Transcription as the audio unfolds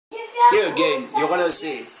Here again, you're going to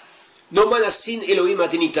say, no man has seen Elohim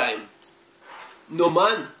at any time. No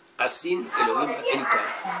man has seen Elohim at any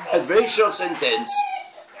time. A very short sentence.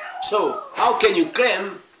 So, how can you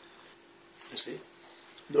claim, you see,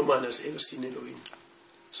 no man has ever seen Elohim.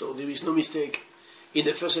 So there is no mistake. In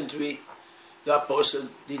the first century, that person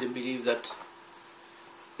didn't believe that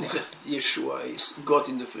Yeshua is God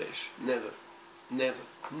in the flesh. Never, never,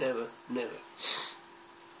 never, never.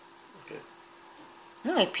 Okay.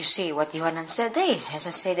 No, if you see what Yohanan said there, he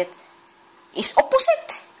hasn't said that it's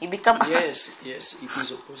opposite. You become... Yes, yes, it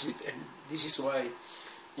is opposite. And this is why,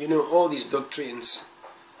 you know, all these doctrines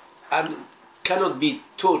cannot be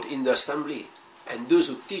taught in the assembly. And those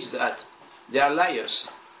who teach that, they are liars.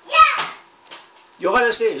 Yeah. You're going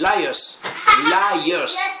to say liars.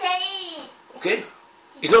 Liars. Okay?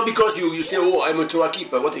 It's not because you say, oh, I'm a Torah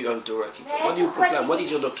keeper. What are you, a Torah keeper? What do you proclaim? What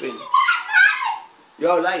is your doctrine? You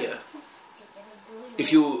are a liar.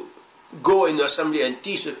 If you go in the assembly and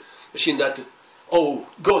teach the machine that, oh,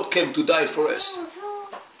 God came to die for us.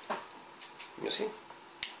 You see?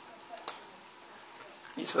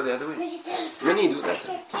 It's what they are doing. Many do that.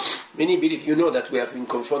 Many believe. You know that we have been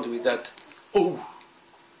confronted with that. Oh,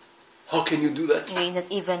 how can you do that? You're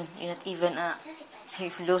not even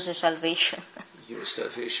you lose your salvation. Your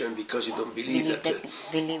salvation because you don't believe that.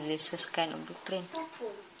 Believe this kind of doctrine.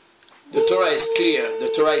 The Torah is clear.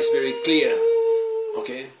 The Torah is very clear.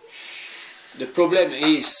 Okay? The problem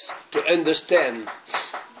is to understand.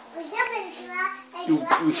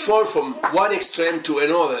 You fall from one extreme to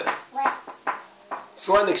another.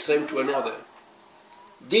 From one extreme to another.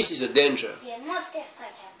 This is a danger.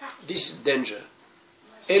 This is danger.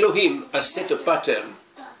 Elohim has set a pattern,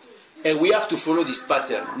 and we have to follow this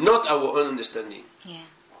pattern, not our own understanding. Yeah.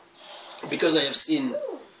 Because I have seen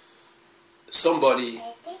somebody,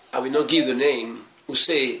 I will not give the name, who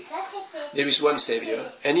say there is one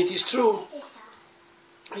Savior, and it is true.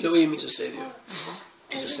 Elohim is a Savior.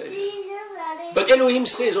 Is a Savior. But Elohim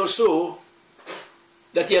says also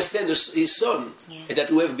that He has sent His Son, and that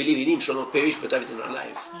whoever believes in Him shall not perish but have eternal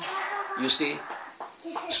life. You see?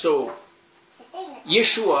 So,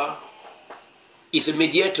 Yeshua is a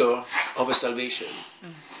mediator of a salvation.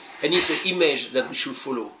 And He's an image that we should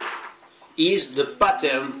follow. He is the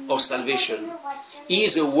pattern of salvation. He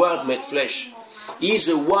is the Word made flesh. He is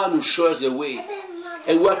the one who shows the way.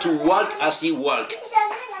 And we are to walk as He walked.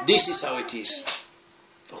 This is how it is.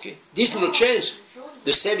 Okay? This does not change.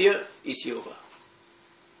 The Savior is Jehovah.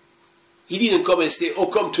 He didn't come and say, oh,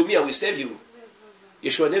 come to me, I will save you.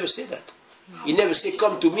 Yeshua never said that. He never said,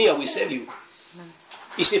 come to me, I will save you.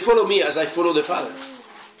 He said, follow me as I follow the Father.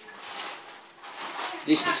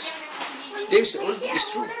 This is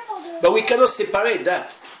true. But we cannot separate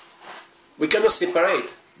that. We cannot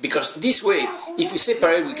separate. Because this way, if we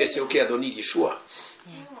separate, we can say, okay, I don't need Yeshua.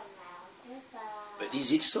 But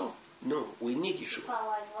is it so? No, we need Yeshua.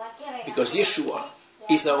 Because Yeshua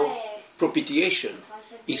is our propitiation,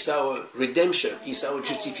 is our redemption, is our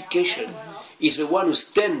justification, is the one who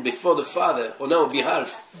stands before the Father on our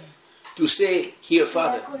behalf to say, here,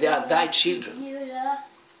 Father, they are thy children.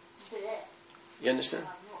 You understand?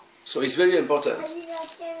 So it's very important.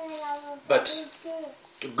 But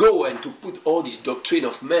to go and to put all this doctrine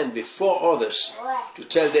of men before others, to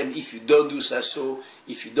tell them, if you don't do that so,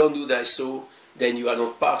 if you don't do that so, then you are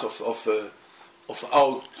not part of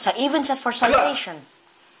our... So even for salvation.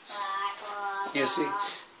 You see?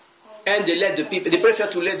 And they let the people, they prefer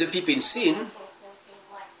to let the people in sin,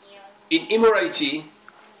 in immorality,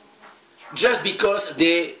 just because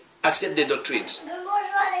they accept their doctrines.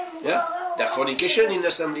 Yeah? There are fornication in the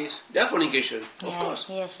assemblies. There are fornication, of course.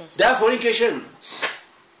 Yes. There are fornication.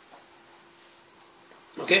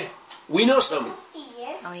 Okay? We know some.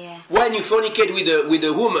 Oh, yeah. When you fornicate with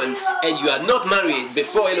a woman and you are not married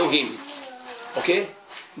before Elohim, okay?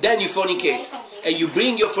 Then you fornicate and you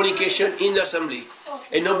bring your fornication in the assembly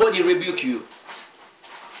and nobody rebuke you.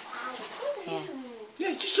 Yeah.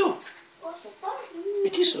 Yeah, it is so.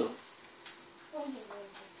 It is so.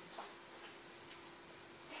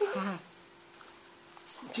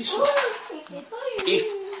 It is so. If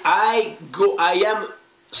I am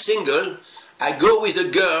single, I go with a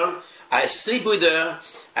girl, I sleep with her,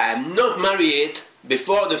 I am not married,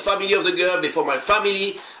 before the family of the girl, before my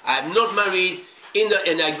family, I am not married,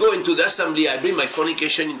 and I go into the assembly, I bring my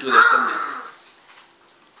fornication into the assembly.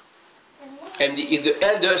 And if the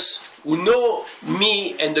elders who know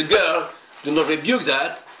me and the girl do not rebuke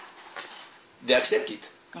that, they accept it.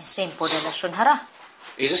 Same for the Lashon Hara.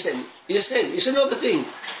 It's the same. It's the same. It's another thing.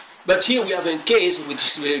 But here we have a case which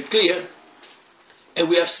is very clear, and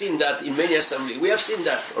we have seen that in many assemblies. We have seen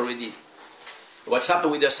that already. What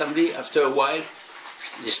happened with the assembly after a while,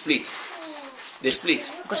 They split. They split.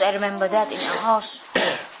 Because I remember that in our house,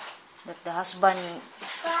 that the husband,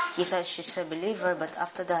 he said she's a believer, but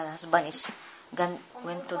after that, the husband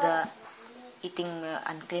went to the eating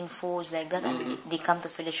unclean foods like that, and they come to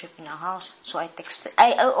fellowship in our house. So I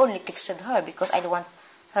only texted her because I don't want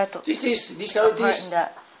her to. This how it is.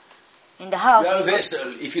 In the house. You are a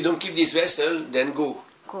vessel. If you don't keep this vessel, then go.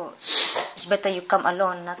 Go. It's better you come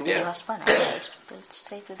alone, not with your husband. I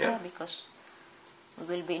straight with her because we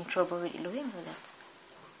will be in trouble with Elohim for that.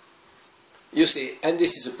 You see, and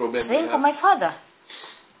this is the problem. Same for my father.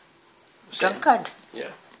 Drunkard.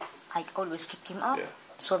 Yeah. I always kick him out. Yeah.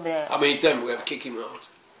 So how many times we have kicked him out?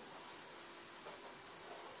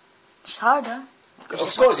 It's harder.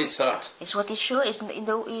 Of course, it's hard. It's what is sure is in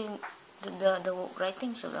the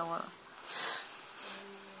writings of our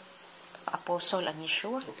apostle and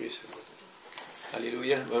Yeshua. Okay, so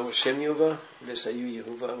hallelujah. Baruch Shem Yehovah. Bless you,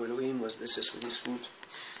 Yehovah, Elohim, was blessed with this food.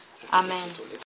 Amen.